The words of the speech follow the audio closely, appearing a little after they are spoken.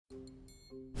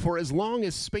For as long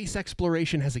as space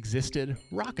exploration has existed,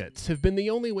 rockets have been the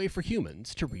only way for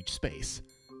humans to reach space.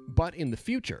 But in the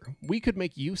future, we could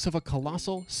make use of a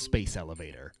colossal space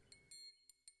elevator.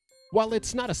 While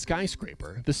it's not a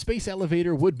skyscraper, the space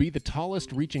elevator would be the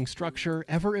tallest reaching structure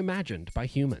ever imagined by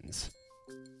humans.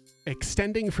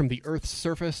 Extending from the Earth's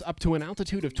surface up to an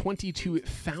altitude of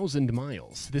 22,000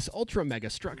 miles, this ultra-mega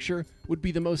structure would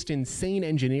be the most insane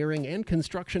engineering and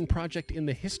construction project in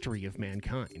the history of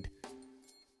mankind.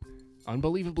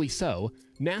 Unbelievably so,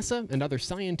 NASA and other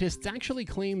scientists actually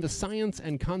claim the science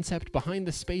and concept behind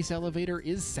the space elevator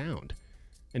is sound,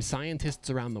 and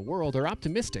scientists around the world are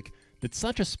optimistic that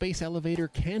such a space elevator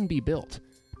can be built,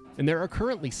 and there are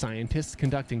currently scientists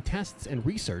conducting tests and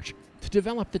research to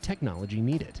develop the technology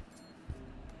needed.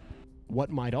 What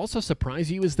might also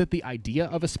surprise you is that the idea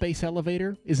of a space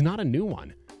elevator is not a new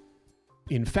one.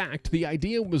 In fact, the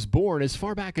idea was born as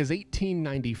far back as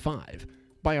 1895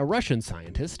 by a Russian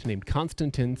scientist named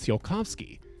Konstantin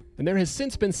Tsiolkovsky, and there has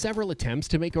since been several attempts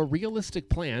to make a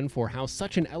realistic plan for how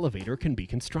such an elevator can be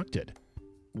constructed.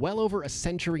 Well over a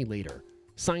century later,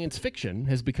 science fiction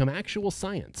has become actual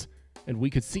science, and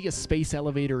we could see a space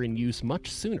elevator in use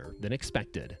much sooner than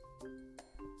expected.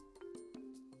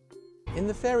 In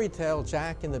the fairy tale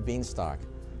Jack and the Beanstalk,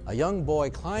 a young boy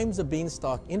climbs a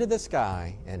beanstalk into the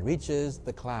sky and reaches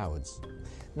the clouds.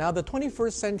 Now, the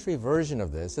 21st century version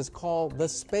of this is called the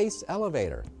space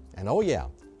elevator. And oh yeah,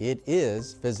 it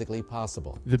is physically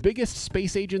possible. The biggest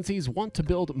space agencies want to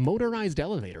build motorized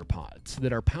elevator pods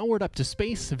that are powered up to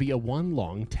space via one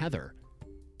long tether.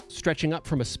 Stretching up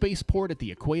from a spaceport at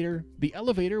the equator, the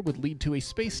elevator would lead to a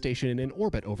space station in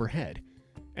orbit overhead,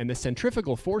 and the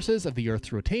centrifugal forces of the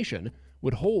Earth's rotation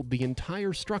would hold the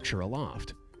entire structure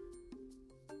aloft.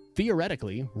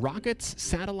 Theoretically, rockets,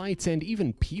 satellites, and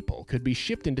even people could be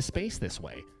shipped into space this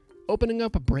way, opening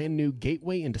up a brand new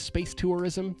gateway into space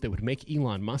tourism that would make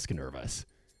Elon Musk nervous.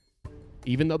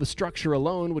 Even though the structure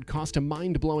alone would cost a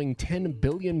mind-blowing $10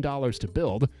 billion to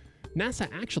build, NASA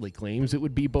actually claims it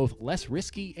would be both less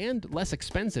risky and less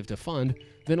expensive to fund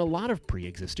than a lot of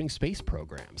pre-existing space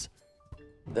programs.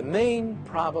 The main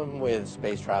problem with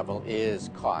space travel is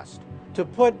cost. To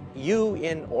put you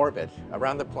in orbit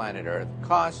around the planet Earth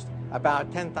costs about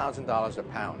 $10,000 a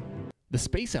pound. The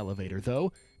space elevator,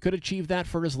 though, could achieve that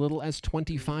for as little as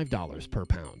 $25 per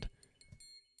pound.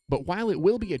 But while it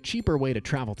will be a cheaper way to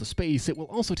travel to space, it will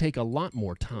also take a lot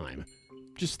more time.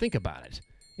 Just think about it.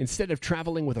 Instead of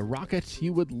traveling with a rocket,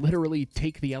 you would literally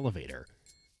take the elevator.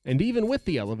 And even with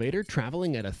the elevator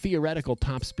traveling at a theoretical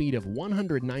top speed of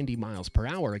 190 miles per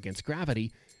hour against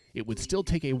gravity, it would still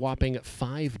take a whopping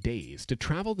 5 days to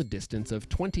travel the distance of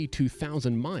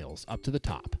 22,000 miles up to the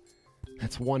top.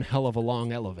 That's one hell of a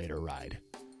long elevator ride.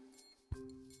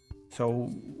 So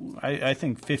I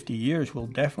think 50 years we'll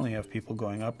definitely have people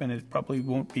going up, and it probably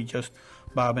won't be just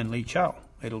Bob and Lee Chow.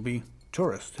 It'll be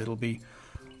tourists. It'll be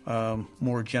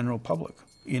more general public,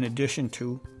 in addition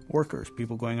to workers,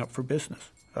 people going up for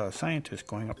business, scientists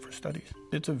going up for studies.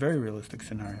 It's a very realistic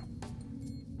scenario.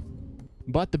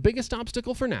 But the biggest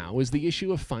obstacle for now is the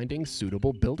issue of finding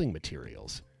suitable building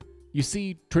materials. You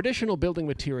see, traditional building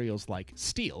materials like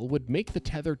steel would make the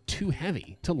tether too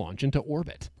heavy to launch into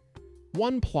orbit.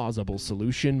 One plausible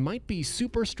solution might be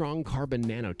super strong carbon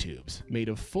nanotubes made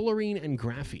of fullerene and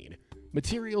graphene,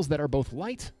 materials that are both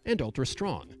light and ultra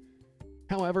strong.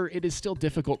 However, it is still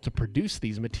difficult to produce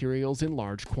these materials in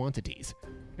large quantities,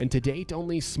 and to date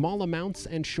only small amounts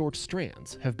and short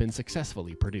strands have been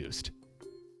successfully produced.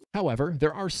 However,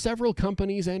 there are several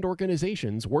companies and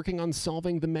organizations working on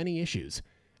solving the many issues,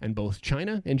 and both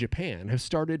China and Japan have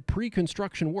started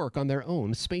pre-construction work on their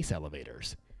own space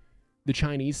elevators. The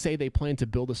Chinese say they plan to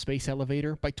build a space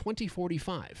elevator by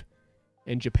 2045,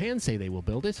 and Japan say they will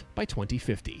build it by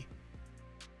 2050.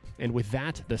 And with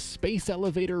that, the space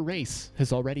elevator race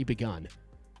has already begun.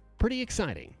 Pretty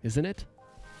exciting, isn't it?